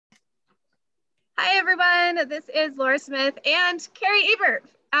Hi, everyone. This is Laura Smith and Carrie Ebert.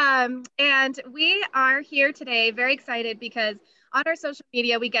 And we are here today very excited because on our social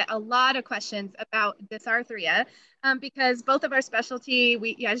media, we get a lot of questions about dysarthria because both of our specialty,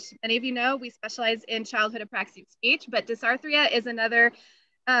 as many of you know, we specialize in childhood apraxia of speech, but dysarthria is another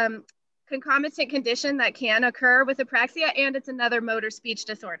um, concomitant condition that can occur with apraxia, and it's another motor speech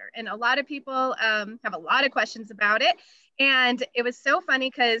disorder. And a lot of people have a lot of questions about it. And it was so funny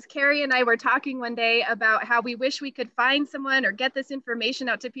because Carrie and I were talking one day about how we wish we could find someone or get this information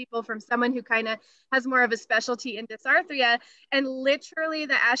out to people from someone who kind of has more of a specialty in dysarthria. And literally,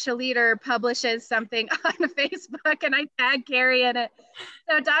 the ASHA leader publishes something on Facebook, and I tag Carrie in it.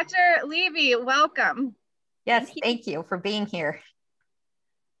 So, Dr. Levy, welcome. Yes, thank you for being here.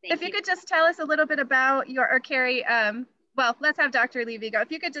 If you could just tell us a little bit about or Carrie, well, let's have Dr. Levy go.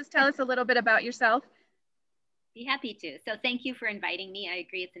 If you could just tell us a little bit about yourself. Be happy to. So thank you for inviting me. I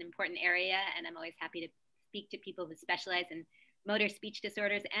agree it's an important area, and I'm always happy to speak to people who specialize in motor speech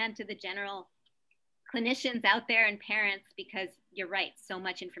disorders and to the general clinicians out there and parents, because you're right, so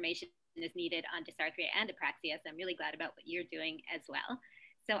much information is needed on dysarthria and apraxia. So I'm really glad about what you're doing as well.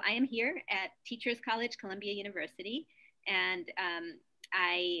 So I am here at Teachers College, Columbia University, and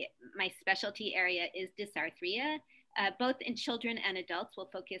my specialty area is dysarthria. Both in children and adults. We'll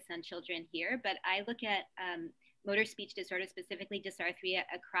focus on children here, but I look at motor speech disorders, specifically dysarthria,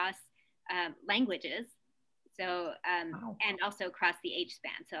 across languages. So, wow. And also across the age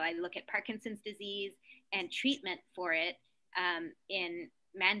span. So I look at Parkinson's disease and treatment for it in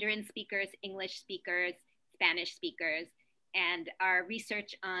Mandarin speakers, English speakers, Spanish speakers, and our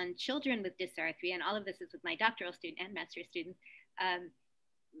research on children with dysarthria, and all of this is with my doctoral student and master's students.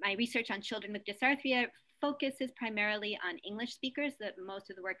 My research on children with dysarthria focuses primarily on English speakers. That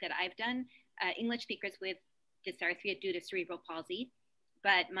most of the work that I've done, English speakers with dysarthria due to cerebral palsy.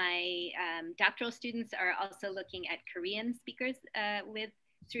 But my doctoral students are also looking at Korean speakers with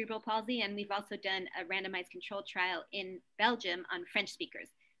cerebral palsy. And we've also done a randomized controlled trial in Belgium on French speakers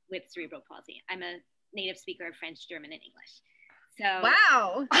with cerebral palsy. I'm a native speaker of French, German, and English. So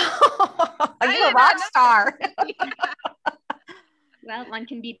wow. You're a rock star. Well, one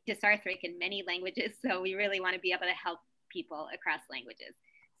can be dysarthric in many languages, so we really want to be able to help people across languages.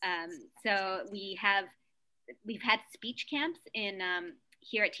 So we've had speech camps in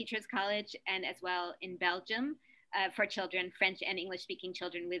here at Teachers College and as well in Belgium for children, French and English-speaking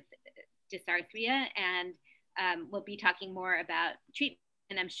children with dysarthria, and we'll be talking more about treatment,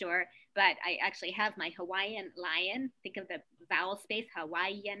 I'm sure, but I actually have my Hawaiian lion. Think of the vowel space,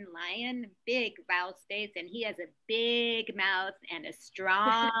 Hawaiian lion, big vowel space, and he has a big mouth and a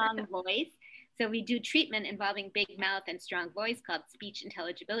strong voice. So we do treatment involving big mouth and strong voice called speech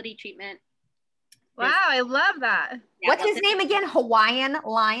intelligibility treatment. Wow, I love that. Yeah, what's his name again? Hawaiian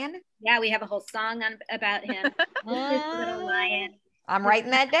lion? Yeah, we have a whole song about him. This little lion. I'm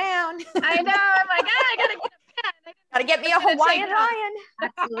writing that down. I know. I'm like, I gotta get a pen. Gotta get me a Hawaiian lion.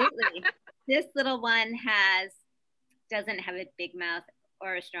 Absolutely. This little one doesn't have a big mouth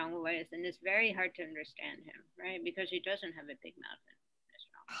or a strong voice, and it's very hard to understand him, right? Because he doesn't have a big mouth and a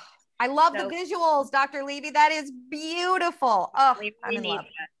strong voice. I love the visuals, Dr. Levy. That is beautiful. Oh, I'm in love.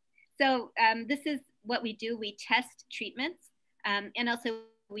 So this is what we do. We test treatments, and also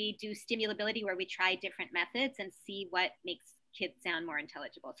we do stimulability, where we try different methods and see what makes kids sound more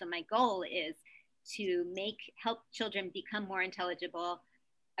intelligible. So my goal is to help children become more intelligible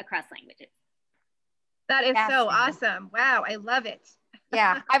across languages. That is so awesome. Wow, I love it.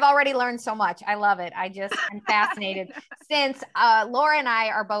 Yeah, I've already learned so much. I love it. I just am fascinated. Since Laura and I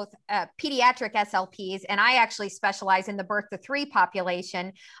are both pediatric SLPs, and I actually specialize in the birth to 3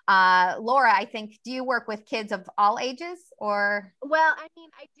 population. Laura, I think, do you work with kids of all ages or? Well, I mean,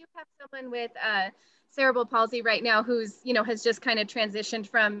 I do have someone with cerebral palsy right now who's, has just kind of transitioned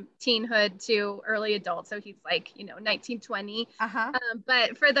from teenhood to early adult. So he's like, 19, 20.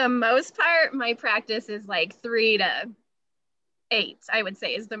 But for the most part, my practice is like 3 to 8, I would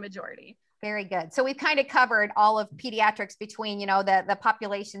say, is the majority. Very good. So we've kind of covered all of pediatrics between, the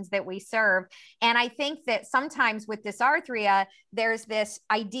populations that we serve. And I think that sometimes with dysarthria, there's this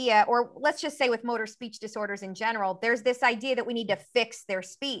idea, or let's just say with motor speech disorders in general, there's this idea that we need to fix their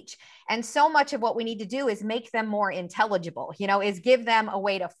speech. And so much of what we need to do is make them more intelligible, is give them a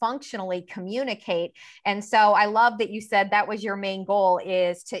way to functionally communicate. And so I love that you said that was your main goal,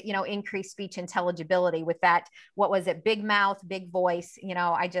 is to, increase speech intelligibility with that. What was it? Big mouth, big voice.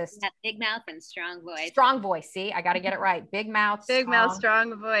 Big mouth and strong voice. Strong voice. See, I got to get it right. Big mouth. Big mouth,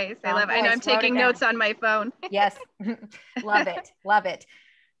 strong voice. I love it. I know I'm taking notes on my phone. Yes. Love it. Love it.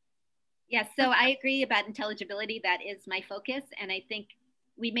 Yes. So I agree about intelligibility. That is my focus. And I think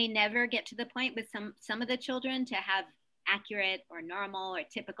we may never get to the point with some of the children to have accurate or normal or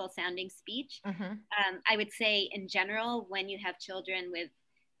typical sounding speech. I would say in general, when you have children with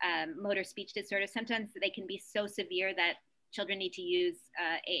motor speech disorder, sometimes they can be so severe that children need to use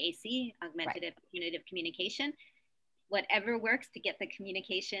AAC, augmentative unitive communication. Whatever works to get the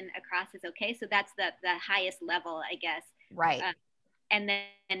communication across is okay. So that's the highest level, I guess. Right. And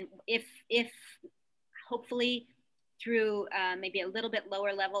then if hopefully through maybe a little bit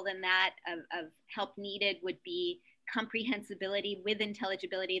lower level than that of help needed would be comprehensibility with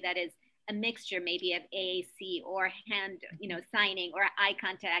intelligibility, that is a mixture maybe of AAC or hand, signing or eye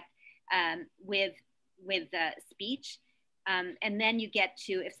contact with speech. And then you get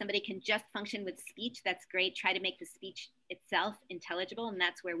to, if somebody can just function with speech, that's great. Try to make the speech itself intelligible, and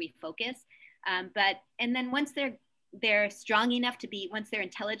that's where we focus. And then once they're strong enough to be, once they're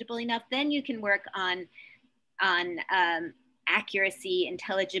intelligible enough, then you can work on accuracy,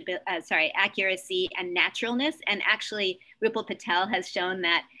 accuracy and naturalness. And actually, Rupal Patel has shown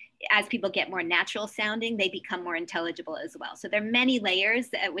that as people get more natural sounding, they become more intelligible as well. So there are many layers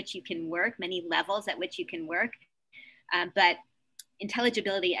at which you can work, many levels at which you can work. But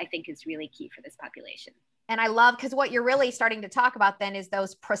intelligibility, I think, is really key for this population. And I love, because what you're really starting to talk about then is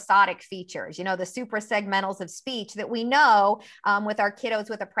those prosodic features, the suprasegmentals of speech that we know with our kiddos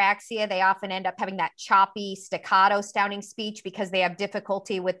with apraxia, they often end up having that choppy staccato sounding speech because they have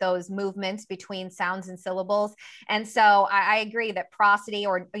difficulty with those movements between sounds and syllables. And so I agree that prosody,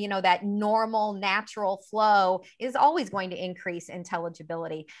 or, that normal natural flow, is always going to increase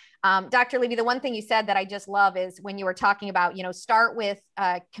intelligibility. Dr. Levy, the one thing you said that I just love is when you were talking about, start with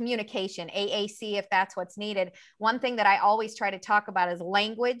communication, AAC, if that's what's needed. One thing that I always try to talk about is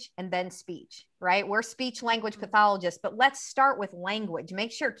language and then speech, right? We're speech language pathologists, but let's start with language.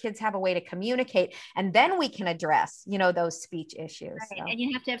 Make sure kids have a way to communicate, and then we can address, those speech issues. Right. So. And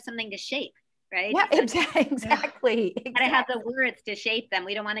you have to have something to shape, right? Yeah, exactly. Gotta have the words to shape them.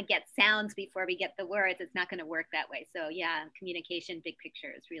 We don't want to get sounds before we get the words. It's not going to work that way. So yeah, communication, big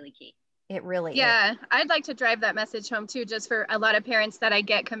picture is really key. It really is. Is. I'd like to drive that message home too, just for a lot of parents that I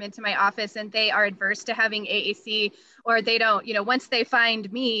get come into my office and they are adverse to having AAC, or they don't, once they find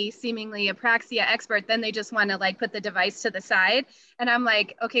me, seemingly apraxia expert, then they just want to put the device to the side. And I'm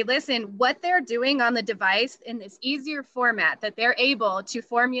like, okay, listen, what they're doing on the device in this easier format that they're able to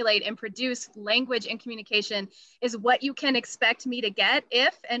formulate and produce language and communication is what you can expect me to get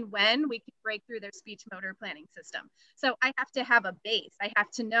if and when we can break through their speech motor planning system. So I have to have a base. I have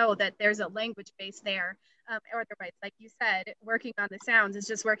to know that there's a language base there. Or otherwise, like you said, working on the sounds is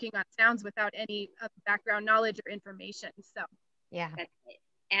just working on sounds without any background knowledge or information. So yeah,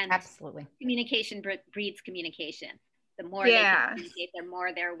 and absolutely, communication breeds communication. The more they communicate, the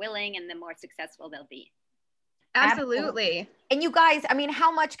more they're willing, and the more successful they'll be. Absolutely. And you guys,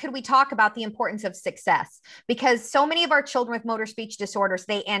 how much could we talk about the importance of success? Because so many of our children with motor speech disorders,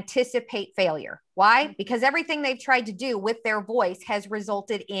 they anticipate failure. Why? Because everything they've tried to do with their voice has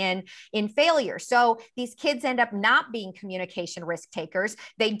resulted in failure. So these kids end up not being communication risk takers.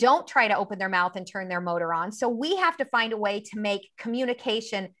 They don't try to open their mouth and turn their motor on. So we have to find a way to make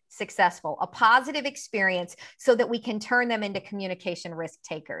communication successful, a positive experience, so that we can turn them into communication risk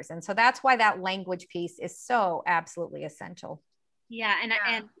takers. And so that's why that language piece is so absolutely essential. Yeah,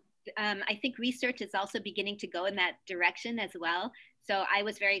 and I think research is also beginning to go in that direction as well. So I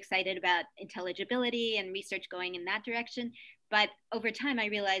was very excited about intelligibility and research going in that direction. But over time, I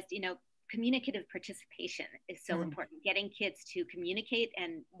realized, communicative participation is so important. Getting kids to communicate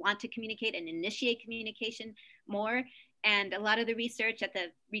and want to communicate and initiate communication more. And a lot of the research at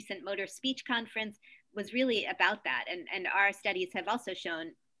the recent Motor Speech Conference was really about that. And our studies have also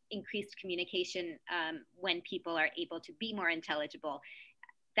shown increased communication when people are able to be more intelligible.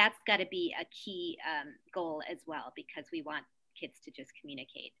 That's got to be a key goal as well, because we want kids to just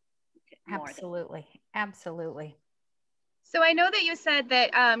communicate more. Absolutely. So I know that you said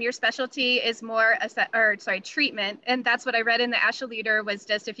that your specialty is more treatment, and that's what I read in the ASHA Leader. Was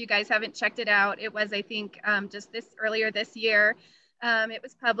just, if you guys haven't checked it out, it was, I think, just earlier this year. It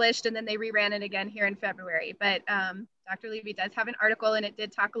was published, and then they reran it again here in February. But Dr. Levy does have an article, and it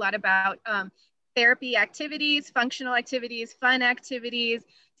did talk a lot about therapy activities, functional activities, fun activities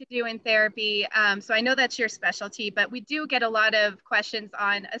to do in therapy. So I know that's your specialty, but we do get a lot of questions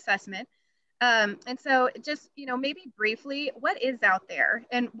on assessment. And so just, maybe briefly, what is out there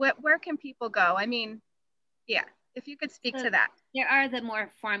and where can people go? If you could speak to that. There are the more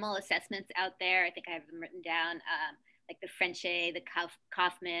formal assessments out there. I think I have them written down, like the Frenchet, the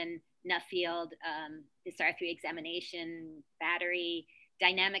Kaufman, Nuffield, dysarthria examination, battery,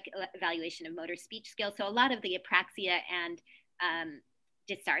 dynamic evaluation of motor speech skills. So a lot of the apraxia and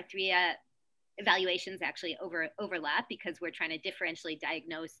dysarthria evaluations actually overlap because we're trying to differentially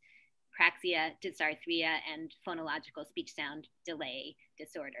diagnose praxia, dysarthria, and phonological speech sound delay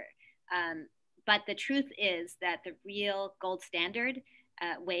disorder. But the truth is that the real gold standard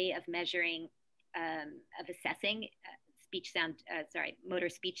way of measuring, of assessing motor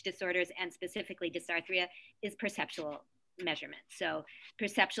speech disorders and specifically dysarthria is perceptual measurement. So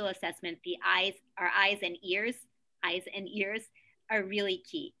perceptual assessment, our eyes and ears are really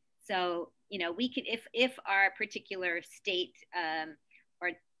key. So, we could, if our particular state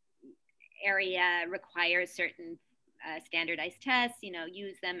or area requires certain standardized tests,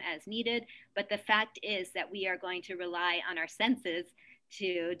 use them as needed. But the fact is that we are going to rely on our senses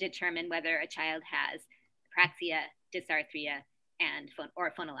to determine whether a child has praxia, dysarthria,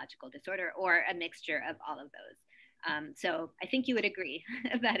 or phonological disorder, or a mixture of all of those. So I think you would agree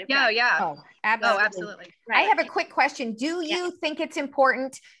that. Yeah. Oh, absolutely. Oh, absolutely. Right. I have a quick question. Do you think it's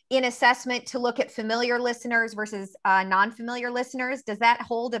important in assessment to look at familiar listeners versus non-familiar listeners? Does that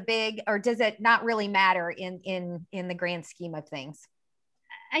hold a big, or does it not really matter in the grand scheme of things?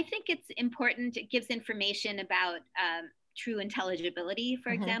 I think it's important. It gives information about true intelligibility,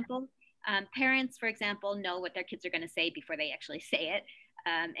 for example. Parents, for example, know what their kids are going to say before they actually say it.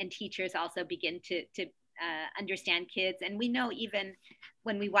 And teachers also begin to understand kids. And we know even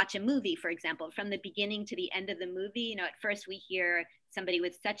when we watch a movie, for example, from the beginning to the end of the movie, at first we hear somebody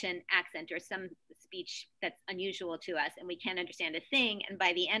with such an accent or some speech that's unusual to us and we can't understand a thing. And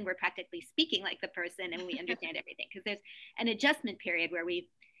by the end, we're practically speaking like the person and we understand everything, because there's an adjustment period where we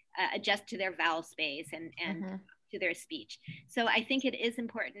adjust to their vowel space and to their speech. So I think it is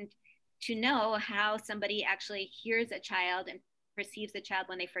important to know how somebody actually hears a child and perceives a child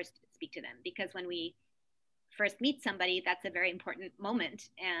when they first speak to them, because when we first meet somebody, that's a very important moment,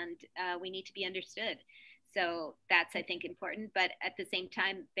 and we need to be understood. So that's, I think, important. But at the same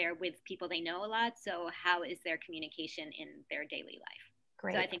time, they're with people they know a lot. So how is their communication in their daily life?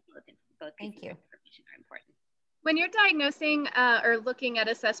 Great. So I think both pieces of information are important. When you're diagnosing or looking at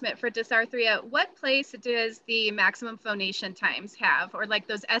assessment for dysarthria, what place does the maximum phonation times have, or like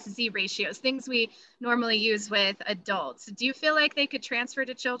those SZ ratios, things we normally use with adults? Do you feel like they could transfer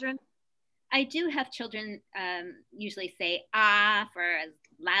to children? I do have children usually say ah for as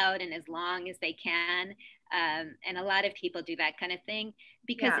loud and as long as they can. And a lot of people do that kind of thing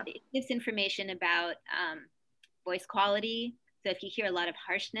because it gives information about voice quality. So if you hear a lot of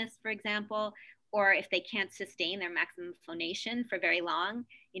harshness, for example, or if they can't sustain their maximum phonation for very long,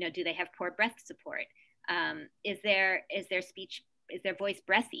 do they have poor breath support? Is their voice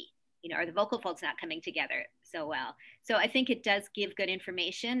breathy? Are the vocal folds not coming together so well? So I think it does give good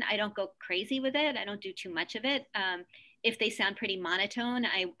information. I don't go crazy with it. I don't do too much of it. If they sound pretty monotone,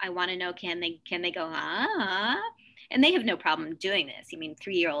 I want to know, can they go, ah? And they have no problem doing this.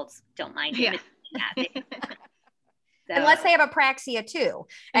 3-year-olds don't mind imitating that. Unless they have apraxia too.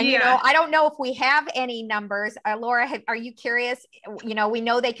 And, I don't know if we have any numbers. Laura, are you curious? We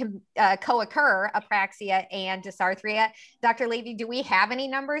know they can co-occur, apraxia and dysarthria. Dr. Levy, do we have any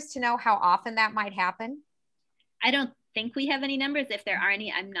numbers to know how often that might happen? I don't think we have any numbers. If there are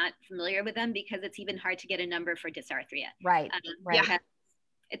any, I'm not familiar with them because it's even hard to get a number for dysarthria. Right.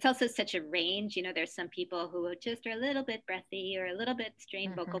 It's also such a range. There's some people who just are a little bit breathy or a little bit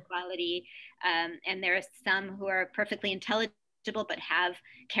strained vocal quality. And there are some who are perfectly intelligible but have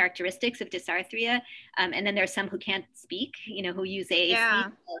characteristics of dysarthria. And then there are some who can't speak, who use AAC. Yeah,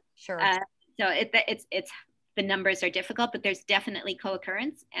 sure. So it's the numbers are difficult, but there's definitely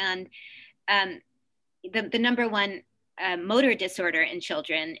co-occurrence. And the number one motor disorder in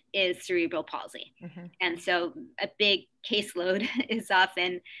children is cerebral palsy. And so a big caseload is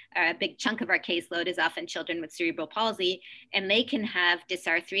often, a big chunk of our caseload is often children with cerebral palsy, and they can have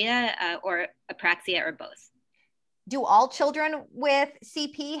dysarthria or apraxia or both. Do all children with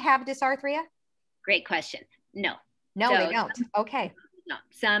CP have dysarthria? Great question. No. No, so, they don't. Okay. No,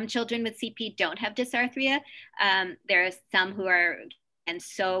 some children with CP don't have dysarthria. There are some who are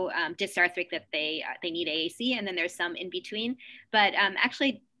so dysarthric that they need AAC, and then there's some in between. But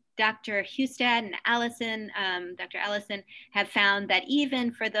actually, Dr. Hustad and Dr. Allison have found that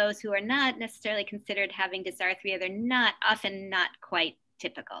even for those who are not necessarily considered having dysarthria, they're often not quite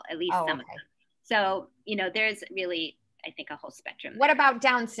typical, at least some of them. So, there's really, I think, a whole spectrum. What about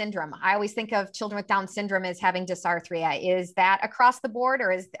Down syndrome? I always think of children with Down syndrome as having dysarthria. Is that across the board,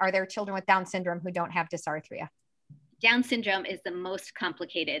 or are there children with Down syndrome who don't have dysarthria? Down syndrome is the most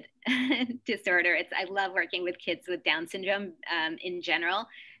complicated disorder. I love working with kids with Down syndrome in general,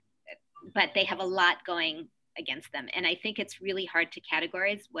 but they have a lot going against them. And I think it's really hard to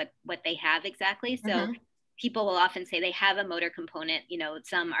categorize what they have exactly. So people will often say they have a motor component. You know,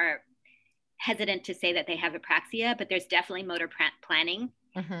 some are hesitant to say that they have apraxia, but there's definitely motor planning.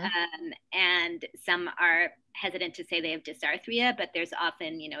 And some are hesitant to say they have dysarthria, but there's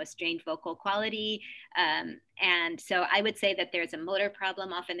often, you know, a strained vocal quality. And so I would say that there's a motor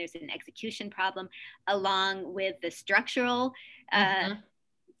problem. Often there's an execution problem along with the structural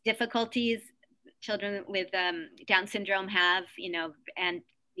difficulties children with Down syndrome have, you know, and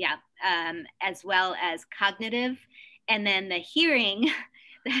as well as cognitive, and then the hearing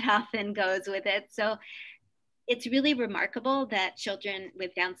that often goes with it. So it's really remarkable that children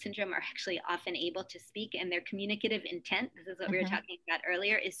with Down syndrome are actually often able to speak, and their communicative intent, this is what we were talking about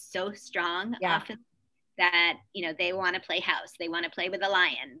earlier, is so strong often that, you know, they want to play house, they want to play with a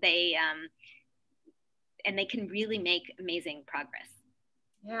lion, and they can really make amazing progress.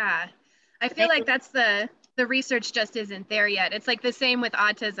 Yeah, I feel like that's the research just isn't there yet. It's like the same with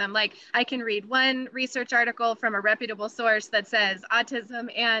autism. Like I can read one research article from a reputable source that says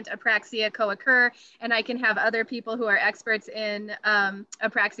autism and apraxia co-occur, and I can have other people who are experts in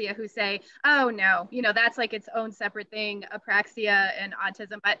apraxia who say, oh no, you know, that's like its own separate thing, apraxia and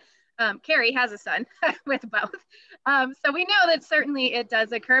autism. But Carrie has a son with both. So we know that certainly it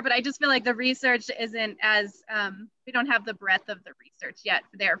does occur, but I just feel like the research isn't as, we don't have the breadth of the research yet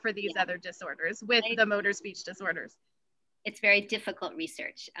there for these other disorders with the motor speech disorders. It's very difficult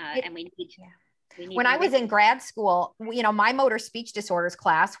research, and we need when I was in grad school, you know, my motor speech disorders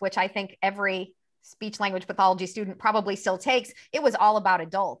class, which I think every speech language pathology student probably still takes, it was all about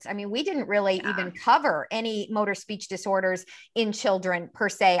adults. I mean, we didn't really even cover any motor speech disorders in children per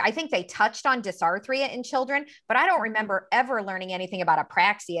se. I think they touched on dysarthria in children, but I don't remember ever learning anything about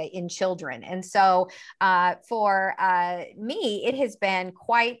apraxia in children. And so for me, it has been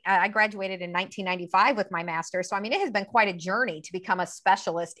quite, I graduated in 1995 with my master's. So, I mean, it has been quite a journey to become a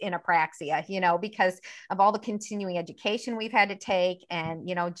specialist in apraxia, you know, because of all the continuing education we've had to take and,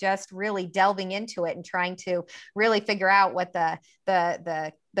 you know, just really delving into it and trying to really figure out what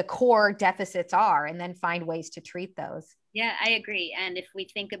the core deficits are and then find ways to treat those. Yeah, I agree. And if we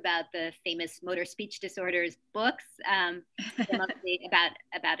think about the famous motor speech disorders books, they're mostly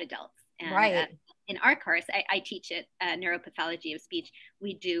about adults. And, in our course, I teach it neuropathology of speech.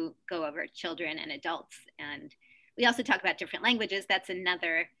 We do go over children and adults, and we also talk about different languages. That's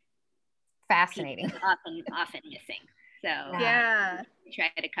another fascinating, often missing. So we try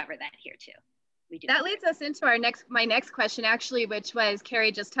to cover that here too. That leads us into my next question, actually, which was, Carrie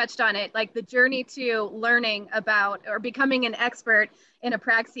just touched on it, like the journey to learning about or becoming an expert in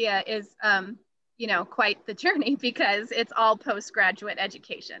apraxia is, you know, quite the journey because it's all postgraduate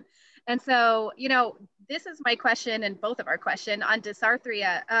education. And so, you know, this is my question and both of our question on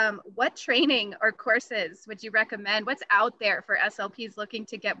dysarthria. What training or courses would you recommend? What's out there for SLPs looking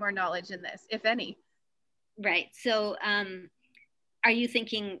to get more knowledge in this, if any? Right. So, are you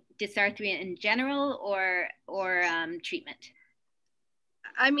thinking dysarthria in general or treatment?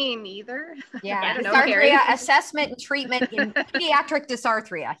 I mean, either. Yeah, dysarthria assessment and treatment in pediatric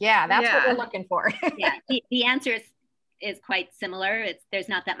dysarthria. Yeah, that's what we're looking for. The answer is quite similar. There's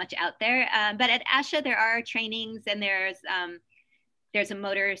not that much out there, but at ASHA there are trainings, and there's a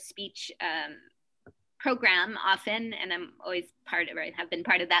motor speech program often, and I'm always have been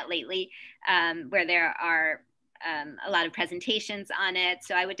part of that lately, where there are a lot of presentations on it.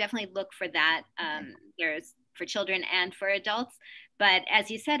 So I would definitely look for that. There's for children and for adults. But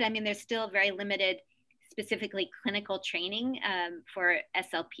as you said, I mean, there's still very limited, specifically clinical training for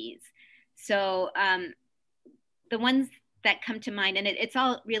SLPs. So the ones that come to mind, and it's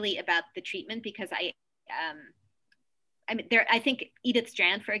all really about the treatment, because I think Edith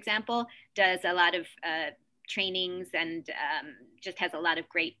Strand, for example, does a lot of trainings and just has a lot of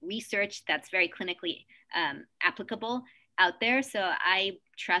great research that's very clinically applicable out there. So I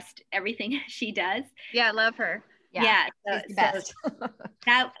trust everything she does. Yeah, I love her. Yeah, she's the best. So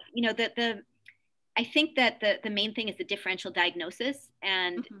that, you know, I think that the main thing is the differential diagnosis,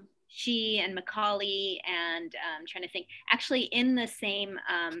 and she and Macaulay and I'm trying to think, actually in the same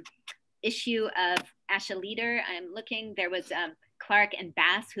issue of ASHA Leader, I'm looking, there was Clark and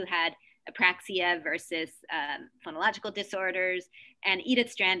Bass who had apraxia versus phonological disorders, and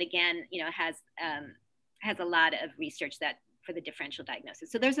Edith Strand again, you know, has a lot of research that for the differential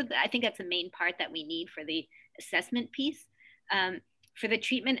diagnosis. So I think that's the main part that we need for the assessment piece. For the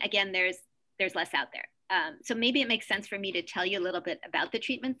treatment, again, there's less out there. So maybe it makes sense for me to tell you a little bit about the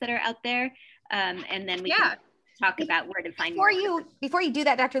treatments that are out there, and then we can talk about where to find more. Before you do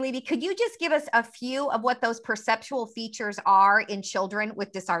that, Dr. Levy, could you just give us a few of what those perceptual features are in children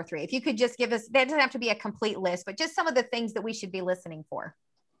with dysarthria? If you could just give us, that doesn't have to be a complete list, but just some of the things that we should be listening for.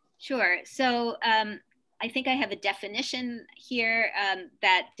 Sure. So I think I have a definition here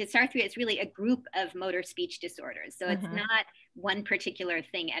that dysarthria is really a group of motor speech disorders. So it's not one particular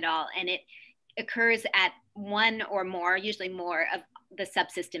thing at all. And it occurs at one or more, usually more, of the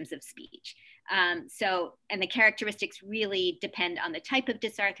subsystems of speech. And the characteristics really depend on the type of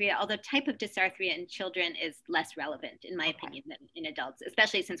dysarthria, although type of dysarthria in children is less relevant, in my opinion, than in adults,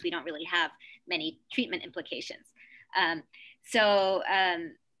 especially since we don't really have many treatment implications.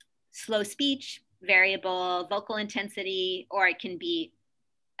 Slow speech, variable vocal intensity, or it can be,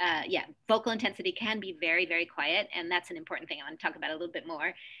 vocal intensity can be very, very quiet. And that's an important thing I want to talk about a little bit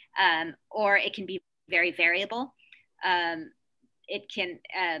more. Or it can be very variable. It can,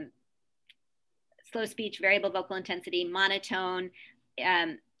 slow speech, variable vocal intensity, monotone,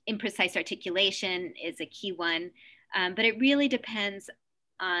 imprecise articulation is a key one. But it really depends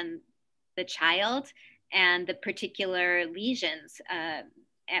on the child and the particular lesions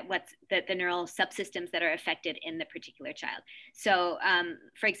at what's the neural subsystems that are affected in the particular child. So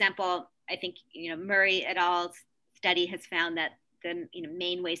for example, I think, Murray et al.'s study has found that the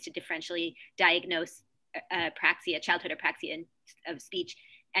main ways to differentially diagnose apraxia, childhood apraxia of speech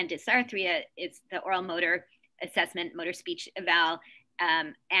and dysarthria is the oral motor assessment, motor speech eval,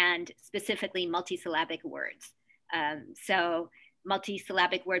 and specifically multisyllabic words. So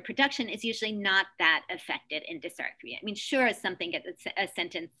multisyllabic word production is usually not that affected in dysarthria. I mean, sure, as something gets a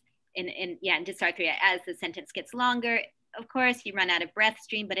sentence in dysarthria, as the sentence gets longer, of course, you run out of breath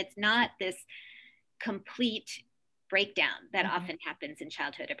stream, but it's not this complete breakdown that often happens in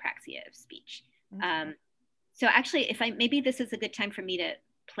childhood apraxia of speech. So actually, maybe this is a good time for me to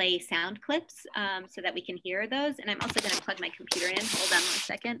play sound clips so that we can hear those. And I'm also going to plug my computer in. Hold on 1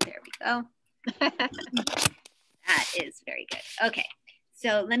 second. There we go. That is very good. Okay,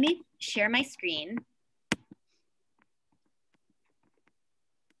 so let me share my screen.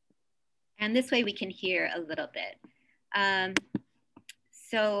 And this way we can hear a little bit.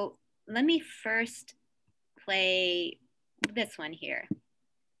 So let me first play this one here.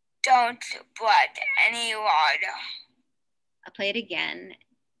 Don't put any water. I'll play it again.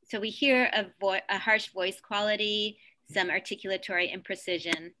 So we hear a harsh voice quality, some articulatory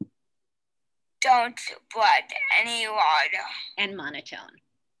imprecision. Don't put any water. And monotone,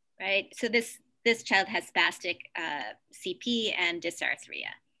 right? So this child has spastic CP and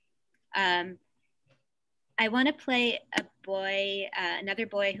dysarthria. I want to play a boy, another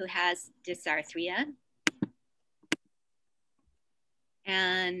boy who has dysarthria.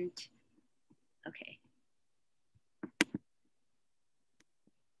 And, okay.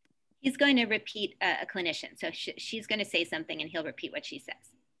 He's going to repeat a clinician. So she's going to say something and he'll repeat what she says.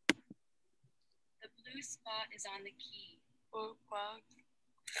 The blue spot is on the key.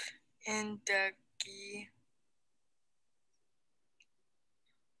 In the key.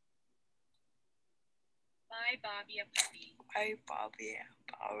 Buy Bobby a puppy. Buy Bobby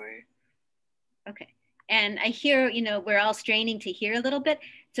a power. Okay. And I hear, we're all straining to hear a little bit.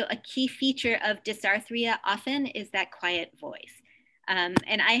 So a key feature of dysarthria often is that quiet voice.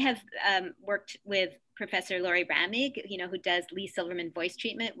 And I have worked with Professor Lori Ramig, who does Lee Silverman voice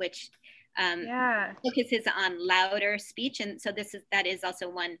treatment, which focuses on louder speech. And so that is also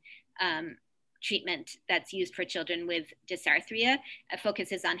one treatment that's used for children with dysarthria. It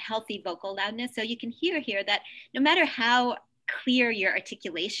focuses on healthy vocal loudness. So you can hear here that no matter how clear your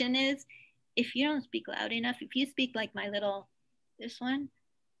articulation is, if you don't speak loud enough, if you speak like this one,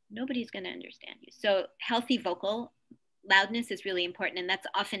 nobody's going to understand you. So healthy vocal loudness is really important, and that's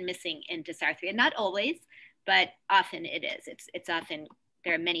often missing in dysarthria. Not always, but often it is. It's often,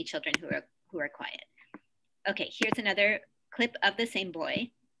 there are many children who are quiet. Okay, here's another clip of the same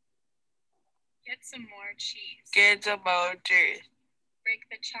boy. Get some more cheese. Get some more cheese. Break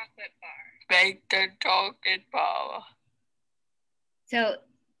the chocolate bar. Break the chocolate bar. So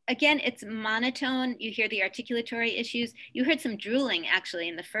again, it's monotone. You hear the articulatory issues. You heard some drooling actually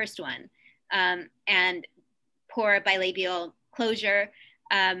in the first one, and poor bilabial closure.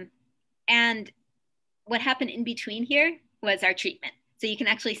 And what happened in between here was our treatment. So you can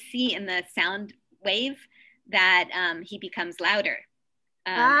actually see in the sound wave that he becomes louder.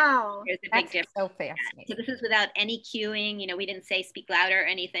 Wow, there's a big difference. So fascinating. So this is without any cueing. We didn't say speak louder or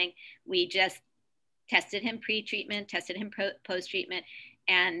anything. We just tested him pre-treatment, tested him post-treatment,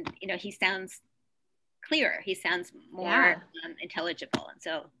 and he sounds clearer. He sounds more intelligible. And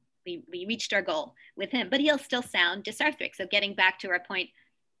so we reached our goal with him, but he'll still sound dysarthric. So getting back to our point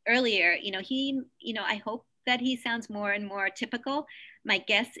earlier, I hope that he sounds more and more typical. My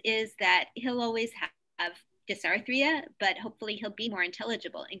guess is that he'll always have dysarthria, but hopefully he'll be more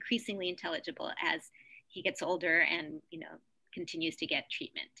intelligible, increasingly intelligible as he gets older and continues to get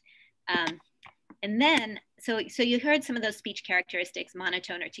treatment. And then, so you heard some of those speech characteristics: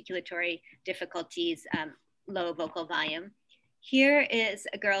 monotone, articulatory difficulties, low vocal volume. Here is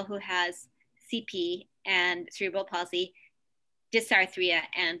a girl who has CP and cerebral palsy, dysarthria,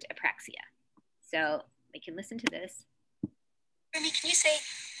 and apraxia. So we can listen to this. Remy, can you say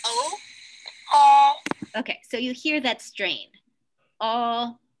oh? Oh. Okay, so you hear that strain.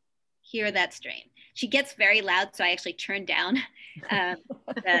 Oh, hear that strain. She gets very loud, so I actually turned down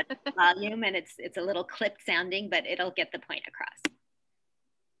the volume, and it's a little clipped sounding, but it'll get the point across.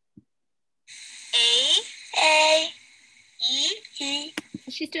 A, E.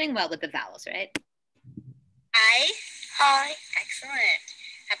 She's doing well with the vowels, right? I. Excellent.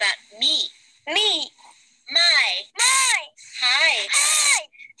 How about me? Me. My. Hi.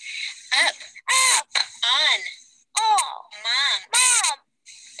 Up. On. Oh. Mom.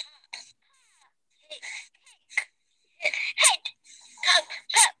 Hit.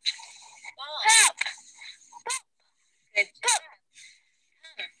 Cup. Ball. Good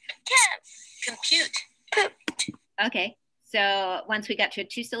job. Compute. Okay, so once we got to a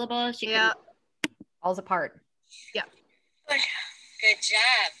 2-syllable, she falls apart. Yeah. Good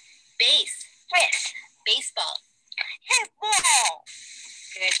job. Base. Baseball. Hit ball.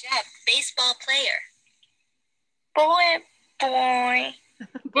 Good job. Baseball player. Boy.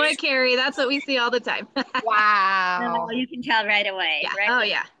 Boy, Carrie, that's what we see all the time. Wow. you can tell right away. Yeah. Right? Oh,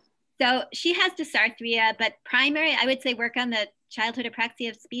 yeah. So she has dysarthria, but primary, I would say work on the childhood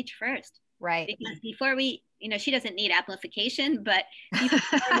apraxia of speech first. Right. Because before we, she doesn't need amplification, but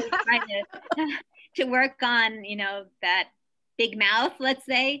before we try to work on, that big mouth, let's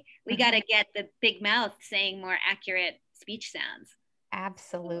say, we got to get the big mouth saying more accurate speech sounds.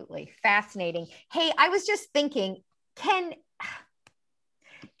 Absolutely. Fascinating. Hey, I was just thinking, can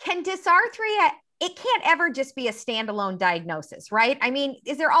dysarthria, it can't ever just be a standalone diagnosis, right? I mean,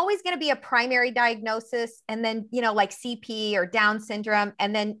 is there always going to be a primary diagnosis and then, like CP or Down syndrome,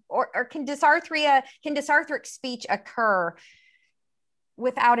 and then, or can dysarthric speech occur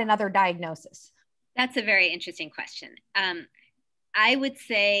without another diagnosis? That's a very interesting question. I would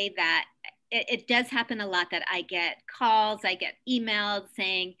say that it does happen a lot that I get calls, I get emails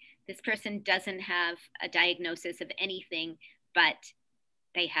saying this person doesn't have a diagnosis of anything, but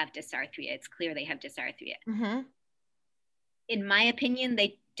they have dysarthria. It's clear they have dysarthria. Mm-hmm. In my opinion,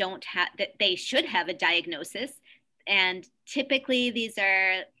 they should have a diagnosis. And typically these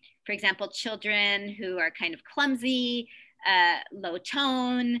are, for example, children who are kind of clumsy, low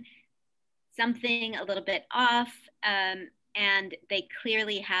tone, something a little bit off, and they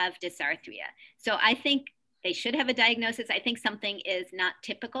clearly have dysarthria. So I think they should have a diagnosis. I think something is not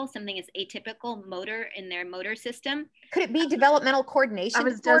typical, something is atypical motor in their motor system. Could it be developmental coordination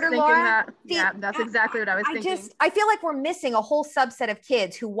disorder, Laura? That. Yeah, that's exactly what I was thinking. I feel like we're missing a whole subset of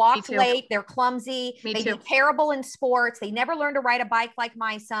kids who walk late, they're clumsy, they do terrible in sports, they never learn to ride a bike like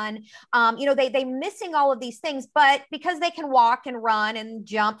my son. They missing all of these things, but because they can walk and run and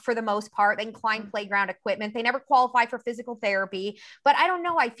jump for the most part, they can climb playground equipment, they never qualify for physical therapy. But I don't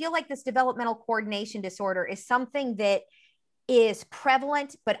know, I feel like this developmental coordination disorder is something that is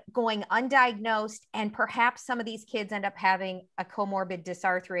prevalent, but going undiagnosed. And perhaps some of these kids end up having a comorbid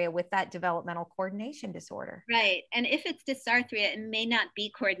dysarthria with that developmental coordination disorder. Right. And if it's dysarthria, it may not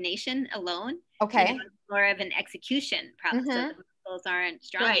be coordination alone. Okay. It's more of an execution problem. So the muscles aren't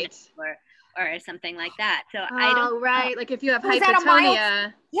strong enough or something like that. So I don't know. Like if you have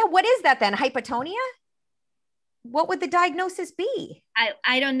hypotonia. What is that then? Hypotonia? What would the diagnosis be?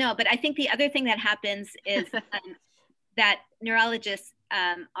 I don't know. But I think the other thing that happens is that neurologists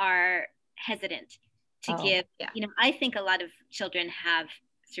are hesitant to give, I think a lot of children have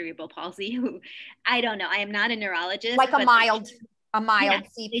cerebral palsy who, I don't know, I am not a neurologist. Like a mild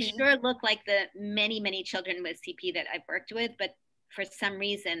CP. They sure look like the many, many children with CP that I've worked with, but for some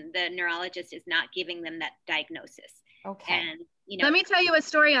reason, the neurologist is not giving them that diagnosis. Okay. And, let me tell you a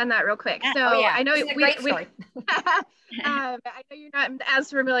story on that real quick. Yeah. So I know it's a great story. I know you're not as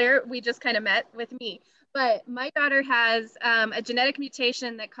familiar. We just kind of met with me. But my daughter has a genetic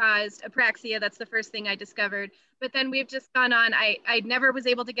mutation that caused apraxia. That's the first thing I discovered. But then we've just gone on. I never was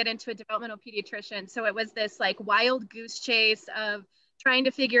able to get into a developmental pediatrician. So it was this like wild goose chase of trying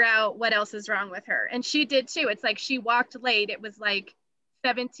to figure out what else is wrong with her. And she did too. It's like she walked late. It was like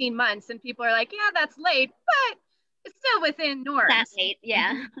 17 months. And people are like, yeah, that's late. But it's still within norms. That's late,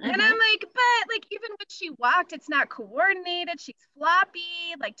 yeah. And I'm like, but like even when she walked, it's not coordinated. She's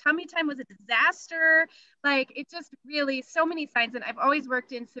floppy. Like tummy time was a disaster. Like it just really so many signs. And I've always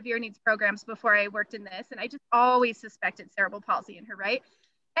worked in severe needs programs before I worked in this, and I just always suspected cerebral palsy in her, right?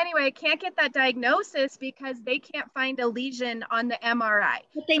 anyway, can't get that diagnosis because they can't find a lesion on the MRI.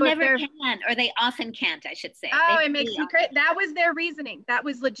 But they never can, or they often can't, I should say. Oh, it makes me crazy. That was their reasoning. That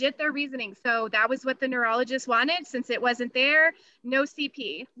was legit their reasoning. So that was what the neurologist wanted. Since it wasn't there, no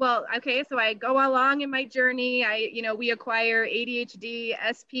CP. Well, okay, so I go along in my journey. We acquire ADHD,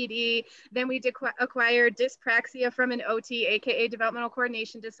 SPD, then we acquire dyspraxia from an OT, aka developmental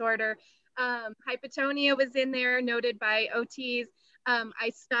coordination disorder. Hypotonia was in there, noted by OTs.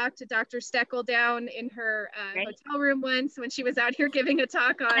 I stalked Dr. Steckel down in her hotel room once when she was out here giving a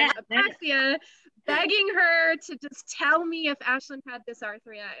talk on apraxia, begging her to just tell me if Ashlyn had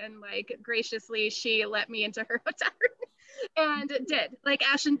dysarthria, and like graciously she let me into her hotel room and did, like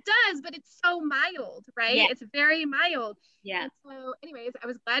Ashlyn does, but it's so mild, right? Yeah. It's very mild. Yeah. And so anyways, I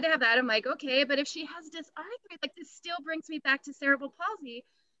was glad to have that. I'm like, okay, but if she has dysarthria, like this still brings me back to cerebral palsy.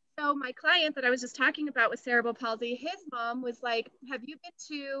 So my client that I was just talking about with cerebral palsy, his mom was like, have you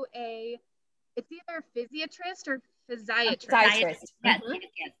been to it's either physiatrist or physiatrist? Physiatrist. Yes.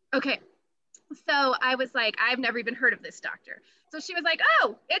 Okay. So I was like, I've never even heard of this doctor. So she was like,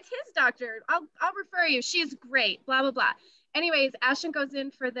 oh, it's his doctor. I'll refer you. She's great, blah, blah, blah. Anyways, Ashlyn goes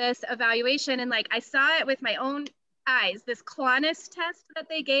in for this evaluation, and like I saw it with my own eyes, this Clonus test that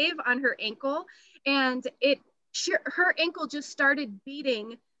they gave on her ankle, and her ankle just started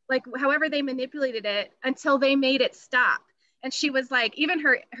beating, like however they manipulated it, until they made it stop. And she was like, even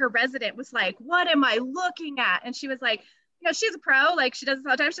her resident was like, what am I looking at? And she was like, she's a pro, like she does this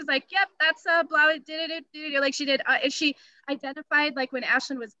all the time. She's like, yep, that's blah, like she did. And she identified, like when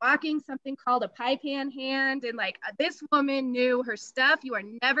Ashlyn was walking, something called a pie pan hand. And like, this woman knew her stuff. You are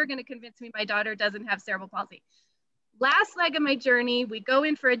never going to convince me my daughter doesn't have cerebral palsy. Last leg of my journey, we go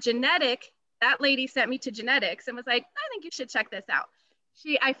in for a genetic. That lady sent me to genetics and was like, I think you should check this out.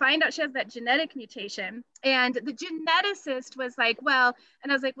 I find out she has that genetic mutation, and the geneticist was like, well,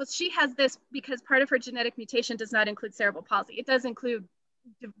 and I was like, well, she has this because part of her genetic mutation does not include cerebral palsy. It does include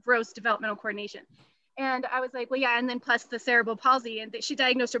gross developmental coordination. And I was like, well, yeah, and then plus the cerebral palsy, and she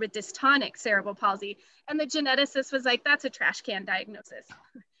diagnosed her with dystonic cerebral palsy. And the geneticist was like, that's a trash can diagnosis.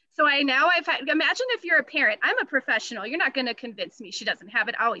 So imagine if you're a parent, I'm a professional, you're not going to convince me she doesn't have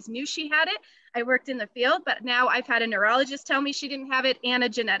it. I always knew she had it. I worked in the field, but now I've had a neurologist tell me she didn't have it, and a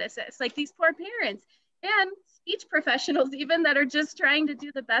geneticist. Like these poor parents and speech professionals even that are just trying to do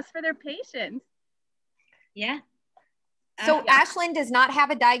the best for their patients. Yeah. So Ashlyn does not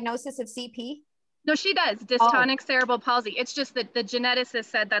have a diagnosis of CP? No, she does. Dystonic cerebral palsy. It's just that the geneticist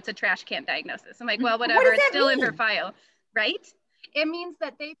said that's a trash can diagnosis. I'm like, well, whatever. It's still in her file, right? It means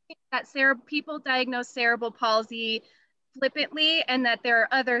that they think that people diagnose cerebral palsy flippantly and that there are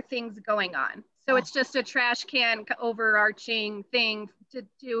other things going on. So it's just a trash can overarching thing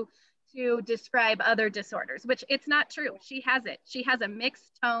to describe other disorders, which it's not true. She has it. She has a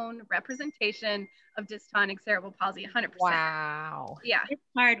mixed tone representation of dystonic cerebral palsy, 100%. Wow. Yeah. It's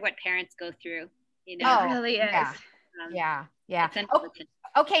hard what parents go through, It really is. Yeah.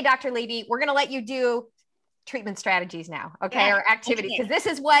 Okay, Dr. Levy, we're going to let you do treatment strategies now, okay, or activities, because this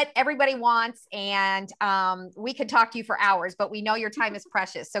is what everybody wants, and we could talk to you for hours, but we know your time is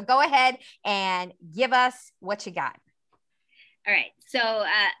precious. So go ahead and give us what you got. All right. So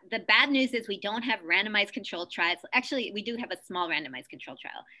the bad news is we don't have randomized controlled trials. Actually, we do have a small randomized controlled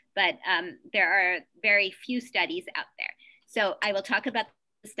trial, but there are very few studies out there. So I will talk about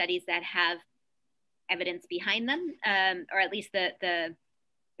the studies that have evidence behind them, or at least the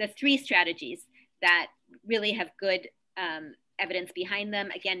three strategies that really have good evidence behind them.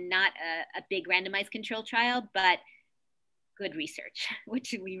 Again, not a big randomized control trial, but good research,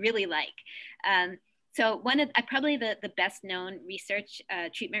 which we really like. So one of probably the best known research,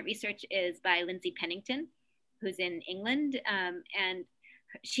 treatment research, is by Lindsay Pennington, who's in England. And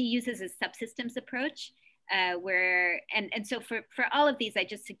she uses a subsystems approach and so for all of these, I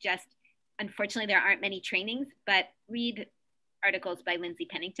just suggest, unfortunately, there aren't many trainings, but read articles by Lindsay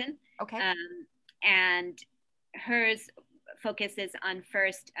Pennington. Okay. And hers focuses on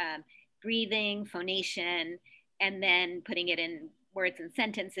first breathing, phonation, and then putting it in words and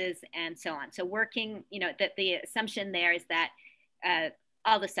sentences and so on. So working, that the assumption there is that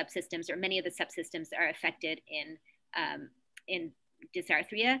all the subsystems, or many of the subsystems, are affected in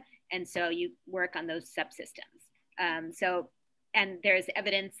dysarthria. And so you work on those subsystems. And there's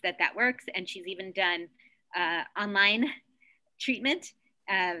evidence that works. And she's even done online treatment.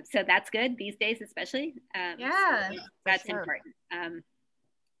 So that's good these days, especially. So that's important.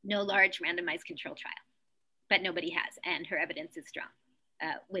 No large randomized control trial, but nobody has, and her evidence is strong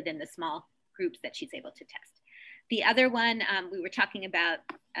within the small groups that she's able to test. The other one, we were talking about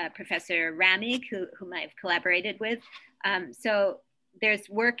Professor Ramig, whom I've collaborated with. So there's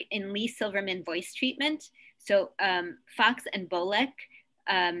work in Lee Silverman voice treatment. So Fox and Bolek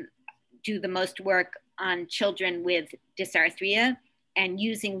do the most work on children with dysarthria and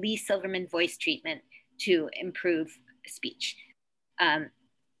using Lee Silverman voice treatment to improve speech.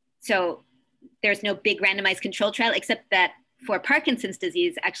 So there's no big randomized control trial, except that for Parkinson's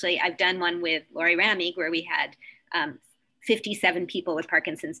disease, actually, I've done one with Lori Ramig where we had 57 people with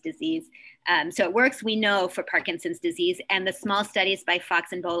Parkinson's disease. So it works, we know, for Parkinson's disease. And the small studies by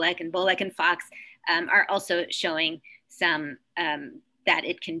Fox and Bolek and Fox are also showing some that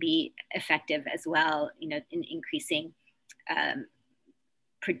it can be effective as well, you know, in increasing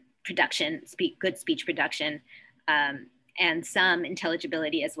production, good speech production, and some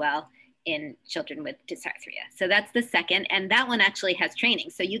intelligibility as well in children with dysarthria. So that's the second, and that one actually has training.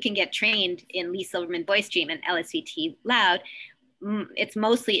 So you can get trained in Lee Silverman voice treatment, LSVT loud.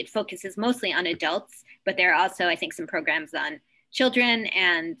 It focuses mostly on adults, but there are also, I think, some programs on children.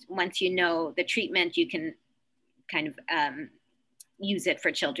 And once you know the treatment, you can kind of use it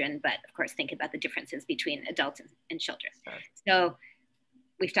for children, but of course, think about the differences between adults and children. Sure. So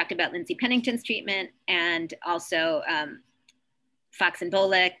we've talked about Lindsay Pennington's treatment, and also Fox and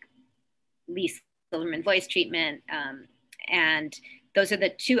Bolek, Lee Silverman voice treatment, and those are the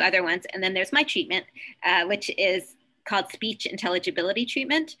two other ones. And then there's my treatment, which is called speech intelligibility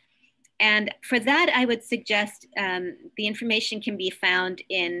treatment. And for that, I would suggest the information can be found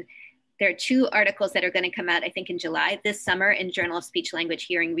in, there are 2 articles that are going to come out, I think, in July this summer in Journal of Speech Language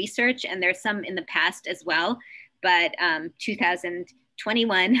Hearing Research. And there's some in the past as well, but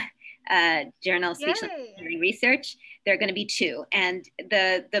 2021 Journal of Speech Language Hearing Research, there are going to be 2. And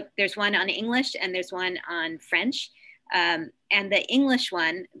there's one on English and there's one on French. And the English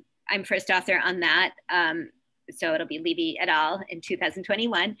one, I'm first author on that. So it'll be Levy et al. In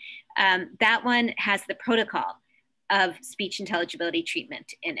 2021. That one has the protocol of speech intelligibility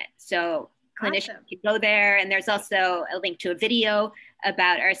treatment in it. So clinicians can go there, and there's also a link to a video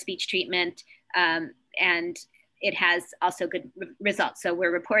about our speech treatment, and it has also good results. So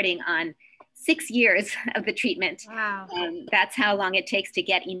we're reporting on 6 years of the treatment. Wow. That's how long it takes to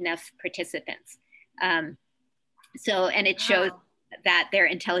get enough participants. And it shows that their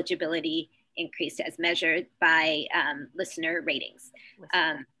intelligibility increased as measured by listener ratings.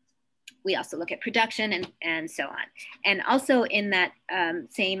 We also look at production and so on. And also in that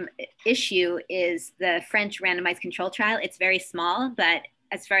same issue is the French randomized control trial. It's very small, but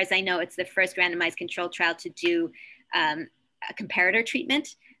as far as I know, it's the first randomized control trial to do a comparator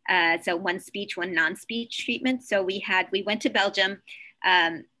treatment. So one speech, one non-speech treatment. So we went to Belgium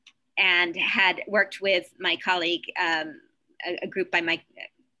and had worked with my colleague, a group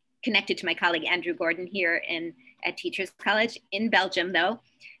connected to my colleague, Andrew Gordon here at Teachers College in Belgium though.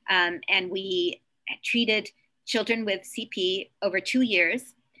 And we treated children with CP over 2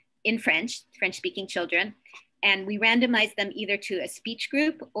 years in French-speaking children. And we randomized them either to a speech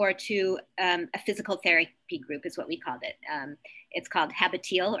group or to a physical therapy group is what we called it. It's called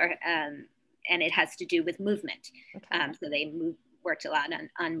Habitile, and it has to do with movement. Okay. So they worked a lot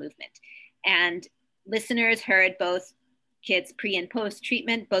on movement. And listeners heard both kids pre and post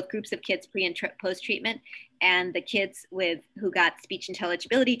treatment, both groups of kids pre and post treatment, and the kids who got speech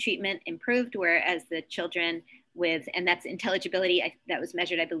intelligibility treatment improved, whereas the children and that's intelligibility that was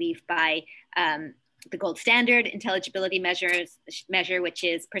measured, I believe, by the gold standard intelligibility measure, which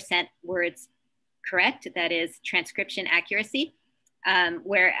is % words correct, that is transcription accuracy,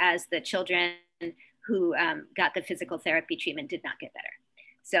 whereas the children who got the physical therapy treatment did not get better.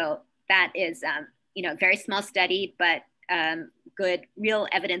 So that is, very small study, but good, real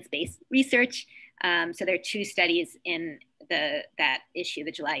evidence-based research. So there are 2 studies in that issue,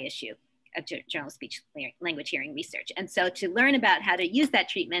 the July issue of Journal of Speech Language Hearing Research. And so to learn about how to use that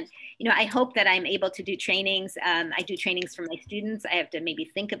treatment, I hope that I'm able to do trainings. I do trainings for my students. I have to maybe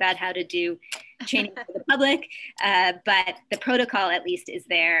think about how to do training for the public, but the protocol at least is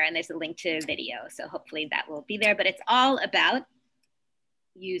there, and there's a link to video. So hopefully that will be there, but it's all about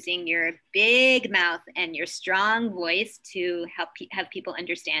using your big mouth and your strong voice to help have people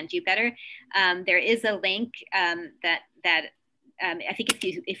understand you better. There is a link that I think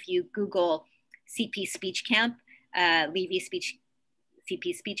if you Google CP Speech Camp, Levy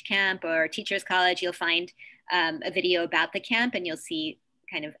CP Speech Camp or Teachers College, you'll find a video about the camp, and you'll see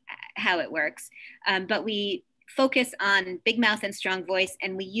kind of how it works. But we focus on big mouth and strong voice,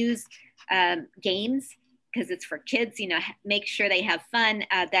 and we use games because it's for kids. Make sure they have fun.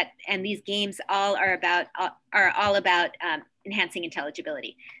 And these games all are all about enhancing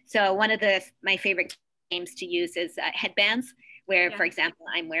intelligibility. So one of my favorite games to use is headbands, where, for example,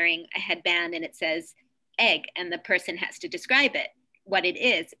 I'm wearing a headband and it says egg, and the person has to describe it what it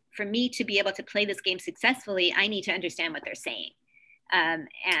is. For me to be able to play this game successfully, I need to understand what they're saying.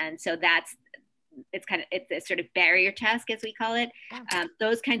 And so it's a sort of barrier task, as we call it.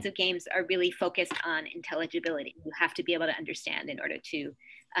 Those kinds of games are really focused on intelligibility. You have to be able to understand in order to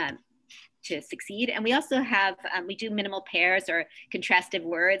succeed. And we also have, we do minimal pairs or contrastive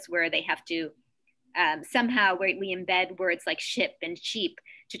words where they have to somehow where we embed words like ship and sheep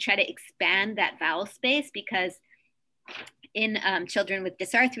to try to expand that vowel space, because in children with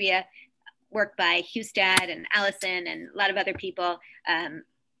dysarthria, work by Hustad and Allison and a lot of other people,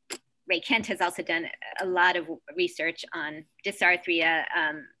 Ray Kent has also done a lot of research on dysarthria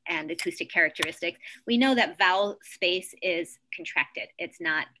and acoustic characteristics. We know that vowel space is contracted. It's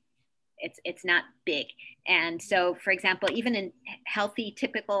not big. And so, for example, even in healthy,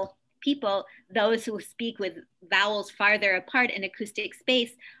 typical people, those who speak with vowels farther apart in acoustic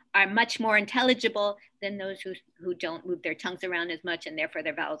space are much more intelligible than those who don't move their tongues around as much, and therefore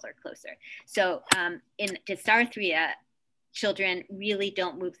their vowels are closer. So in dysarthria, children really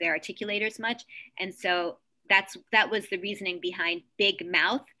don't move their articulators much. And so that was the reasoning behind big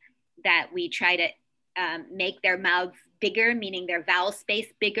mouth, that we try to make their mouths bigger, meaning their vowel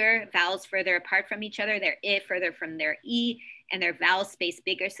space bigger, vowels further apart from each other, their I further from their E, and their vowel space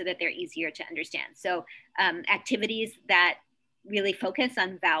bigger so that they're easier to understand. So activities that really focus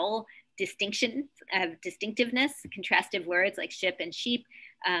on vowel distinction, distinctiveness, contrastive words like ship and sheep,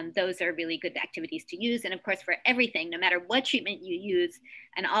 those are really good activities to use. And of course, for everything, no matter what treatment you use,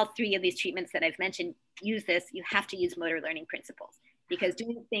 and all three of these treatments that I've mentioned use this, you have to use motor learning principles, because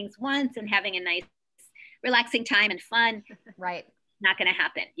doing things once and having a nice relaxing time and fun, right, not going to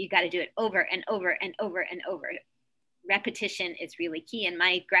happen. You got to do it over and over and over and over. Repetition is really key. And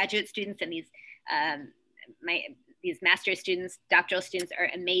my graduate students and these master's students, doctoral students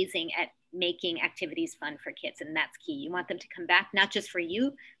are amazing at making activities fun for kids. And that's key. You want them to come back, not just for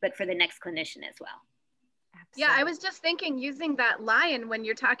you, but for the next clinician as well. Yeah, I was just thinking using that lion when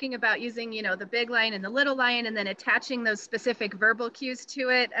you're talking about using, the big lion and the little lion, and then attaching those specific verbal cues to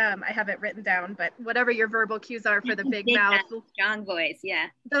it. I have it written down, but whatever your verbal cues are for the big mouth, strong voice, yeah.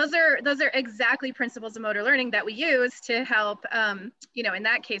 Those are exactly principles of motor learning that we use to help, in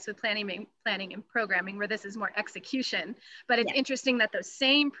that case with planning and programming, where this is more execution. But it's interesting that those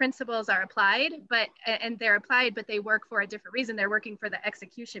same principles are applied, but they work for a different reason. They're working for the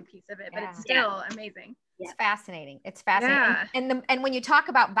execution piece of it, but it's still amazing. It's fascinating. It's fascinating. Yeah. And when you talk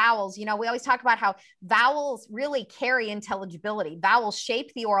about vowels, we always talk about how vowels really carry intelligibility. Vowels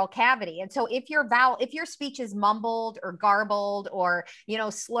shape the oral cavity. And so if your speech is mumbled or garbled or,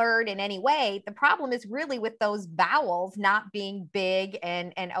 slurred in any way, the problem is really with those vowels not being big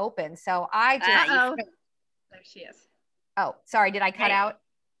and open. So I just, there she is. Oh, sorry. Did I cut out?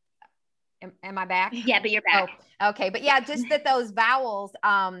 Am I back? Yeah, but you're back. Oh, okay. But yeah, just that those vowels,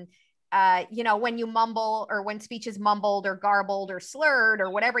 when you mumble, or when speech is mumbled or garbled or slurred or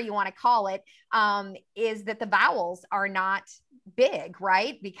whatever you want to call it, is that the vowels are not big,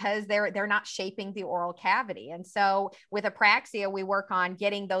 right? Because they're not shaping the oral cavity. And so with apraxia, we work on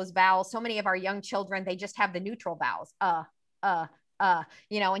getting those vowels. So many of our young children, they just have the neutral vowels,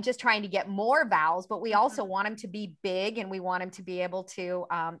 and just trying to get more vowels, but we also want them to be big, and we want them to be able to,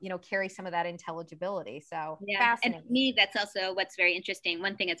 carry some of that intelligibility. So fascinating. And for me, that's also what's very interesting.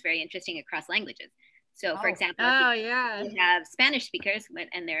 One thing that's very interesting across languages. So for example, we have Spanish speakers,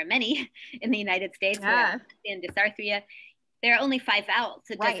 and there are many in the United States, in dysarthria, there are only 5 vowels.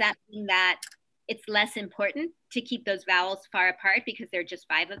 So does that mean that it's less important to keep those vowels far apart because there are just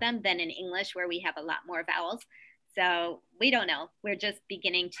 5 of them than in English, where we have a lot more vowels? So we don't know. We're just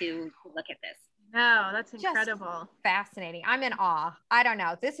beginning to look at this. No, that's incredible. Just fascinating. I'm in awe. I don't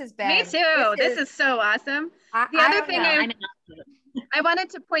know. This has been. Me too. This is so awesome. The other thing I wanted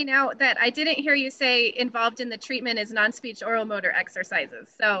to point out that I didn't hear you say involved in the treatment is non-speech oral motor exercises.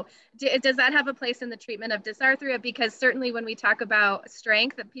 So does that have a place in the treatment of dysarthria? Because certainly when we talk about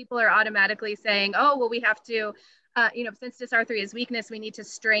strength, people are automatically saying, oh, well, we have to, since dysarthria is weakness, we need to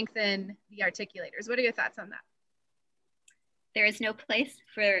strengthen the articulators. What are your thoughts on that? There is no place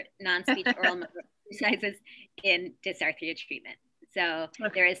for non-speech oral motor exercises in dysarthria treatment. So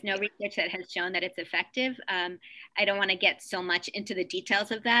there is no research that has shown that it's effective. I don't want to get so much into the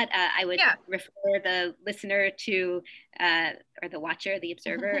details of that. I would refer the listener to, or the watcher, the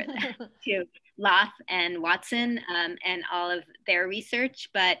observer, to Loth and Watson and all of their research.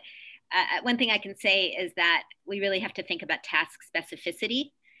 But one thing I can say is that we really have to think about task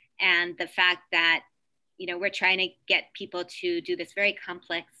specificity, and the fact that, we're trying to get people to do this very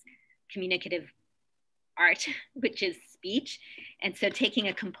complex communicative art, which is speech. And so taking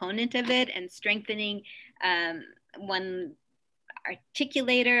a component of it and strengthening one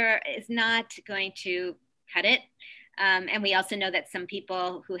articulator is not going to cut it. And we also know that some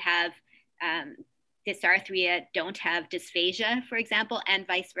people who have dysarthria don't have dysphagia, for example, and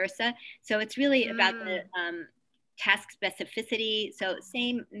vice versa. So it's really about the task specificity. So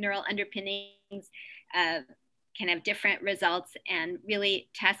same neural underpinnings can have different results, and really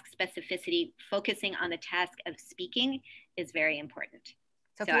task specifically focusing on the task of speaking is very important.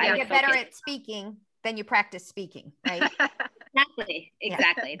 So if you want to get better at speaking, then you practice speaking, right? Exactly. Yeah.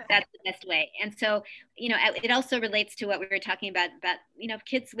 That's the best way. And so, it also relates to what we were talking about,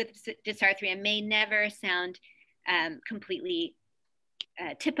 kids with dysarthria may never sound completely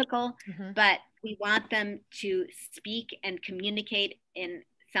typical, but we want them to speak and communicate in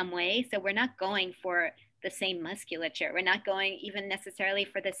some way. So we're not going for the same musculature. We're not going even necessarily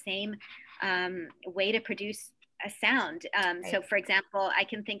for the same way to produce a sound. Right. So for example, I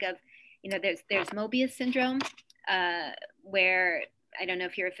can think of, there's Mobius syndrome, where, I don't know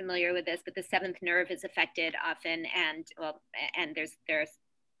if you're familiar with this, but the seventh nerve is affected often. And there's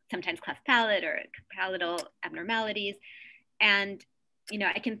sometimes cleft palate or palatal abnormalities. And,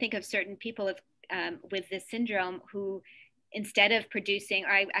 I can think of certain people with this syndrome who, instead of producing, or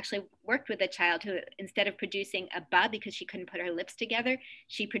I actually worked with a child who, instead of producing a ba because she couldn't put her lips together,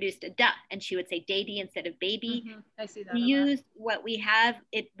 she produced a da, and she would say daddy instead of baby. I see that. We use what we have.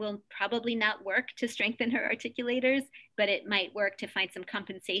 It will probably not work to strengthen her articulators, but it might work to find some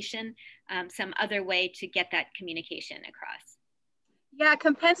compensation, some other way to get that communication across. Yeah,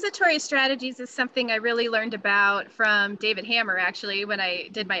 compensatory strategies is something I really learned about from David Hammer, actually, when I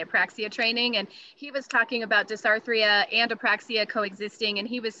did my apraxia training. And he was talking about dysarthria and apraxia coexisting. And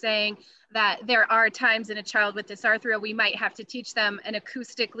he was saying that there are times in a child with dysarthria, we might have to teach them an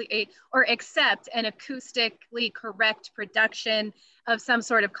acoustically, or accept an acoustically correct production of some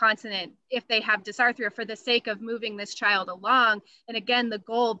sort of consonant if they have dysarthria, for the sake of moving this child along. And again, the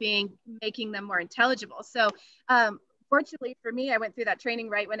goal being making them more intelligible. So, fortunately for me, I went through that training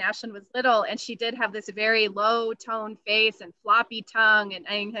right when Ashlyn was little, and she did have this very low tone face and floppy tongue, and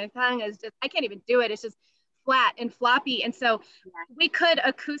her tongue is just, I can't even do it. It's just flat and floppy. And so we could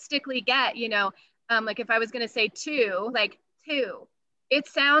acoustically get, like if I was going to say two, like two, it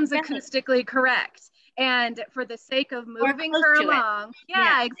sounds acoustically correct. And for the sake of moving her along,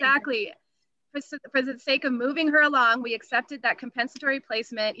 exactly. For the sake of moving her along, we accepted that compensatory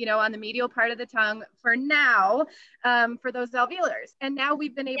placement, on the medial part of the tongue for now, for those alveolars. And now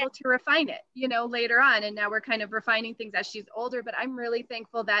we've been able to refine it, later on. And now we're kind of refining things as she's older. But I'm really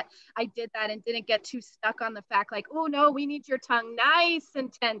thankful that I did that and didn't get too stuck on the fact like, oh no, we need your tongue nice and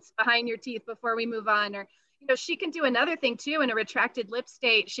tense behind your teeth before we move on. Or, she can do another thing too in a retracted lip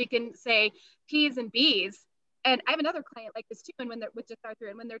state. She can say P's and B's. And I have another client like this too, and when they're with dysarthria,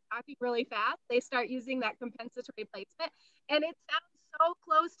 and when they're talking really fast, they start using that compensatory placement, and it sounds so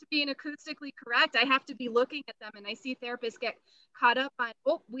close to being acoustically correct. I have to be looking at them, and I see therapists get caught up on,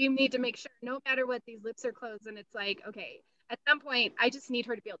 we need to make sure no matter what, these lips are closed. And it's like, okay, at some point, I just need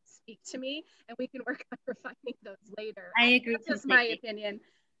her to be able to speak to me, and we can work on refining those later. I agree. That's just my opinion.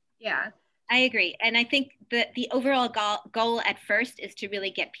 Yeah. I agree. And I think that the overall goal at first is to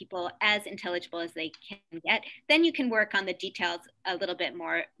really get people as intelligible as they can get. Then you can work on the details a little bit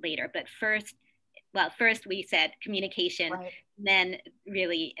more later. But first we said communication, right, then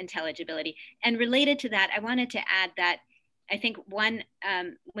really intelligibility. And related to that, I wanted to add that I think when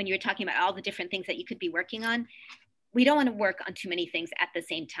you were talking about all the different things that you could be working on, we don't want to work on too many things at the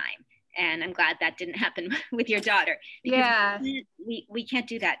same time. And I'm glad that didn't happen with your daughter. Because we can't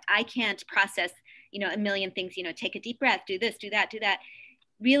do that. I can't process, a million things, take a deep breath, do this, do that.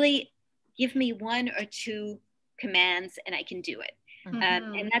 Really give me one or two commands and I can do it.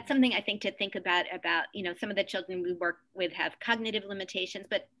 And that's something I think to think about, some of the children we work with have cognitive limitations,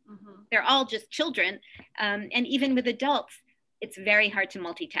 but they're all just children. And even with adults, it's very hard to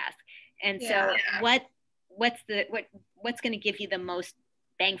multitask. And so what's going to give you the most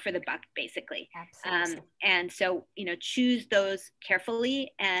bang for the buck, basically. Absolutely. And so, choose those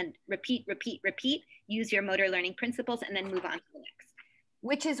carefully and repeat, use your motor learning principles, and then move on to the next.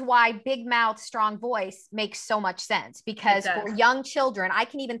 Which is why big mouth, strong voice makes so much sense, because for young children, I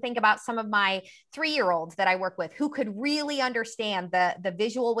can even think about some of my 3-year-olds that I work with who could really understand the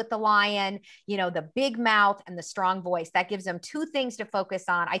visual with the lion, the big mouth and the strong voice. That gives them 2 things to focus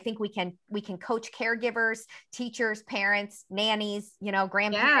on. I think we can coach caregivers, teachers, parents, nannies,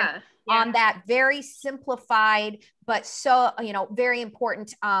 grandparents on that very simplified, but so, very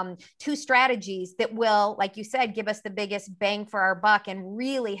important 2 strategies that will, like you said, give us the biggest bang for our buck and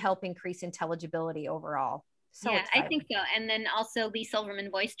really help increase intelligibility overall. So yeah, exciting. I think so. And then also Lee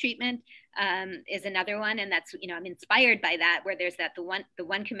Silverman voice treatment is another one. And that's, I'm inspired by that, where there's the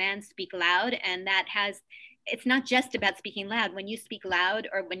one command, speak loud. And that it's not just about speaking loud. When you speak loud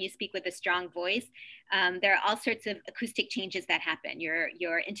or when you speak with a strong voice, there are all sorts of acoustic changes that happen.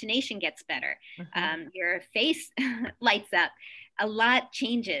 Your intonation gets better. Mm-hmm. Your face lights up. A lot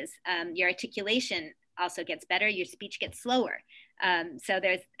changes. Your articulation also gets better. Your speech gets slower. So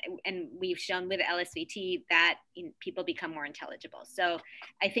and we've shown with LSVT that people become more intelligible. So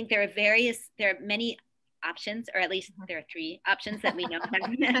I think there are many options, or at least there are 3 options that we know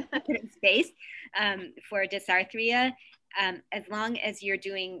have in space for dysarthria. As long as you're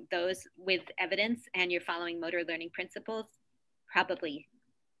doing those with evidence and you're following motor learning principles, probably,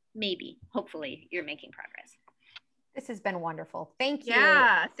 maybe, hopefully you're making progress. This has been wonderful. Thank you.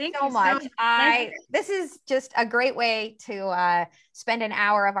 Yeah, thank you so much. This is just a great way to spend an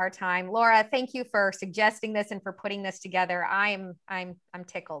hour of our time. Laura, thank you for suggesting this and for putting this together. I'm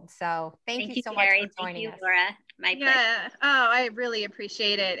tickled. So thank you so much for joining us. Laura. My pleasure. Yeah. Oh, I really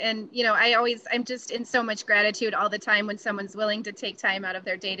appreciate it. And, I'm just in so much gratitude all the time when someone's willing to take time out of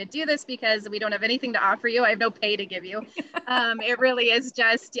their day to do this, because we don't have anything to offer you. I have no pay to give you. It really is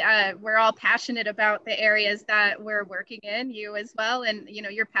just, we're all passionate about the areas that we're working in, you as well. And,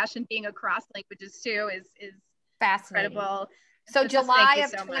 your passion being across languages too is fascinating. Incredible. So July of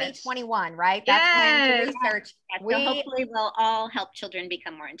 2021, right? That's when the research. So hopefully we'll all help children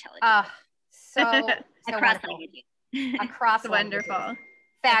become more intelligent. So across languages. Across wonderful. Languages.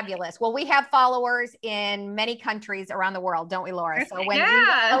 Fabulous. Well, we have followers in many countries around the world, don't we, Laura? So when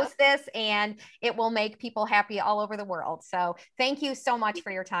we post this, and it will make people happy all over the world. So thank you so much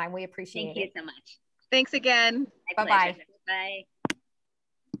for your time. We appreciate it. Thank you so much. Thanks again. Bye-bye. Bye.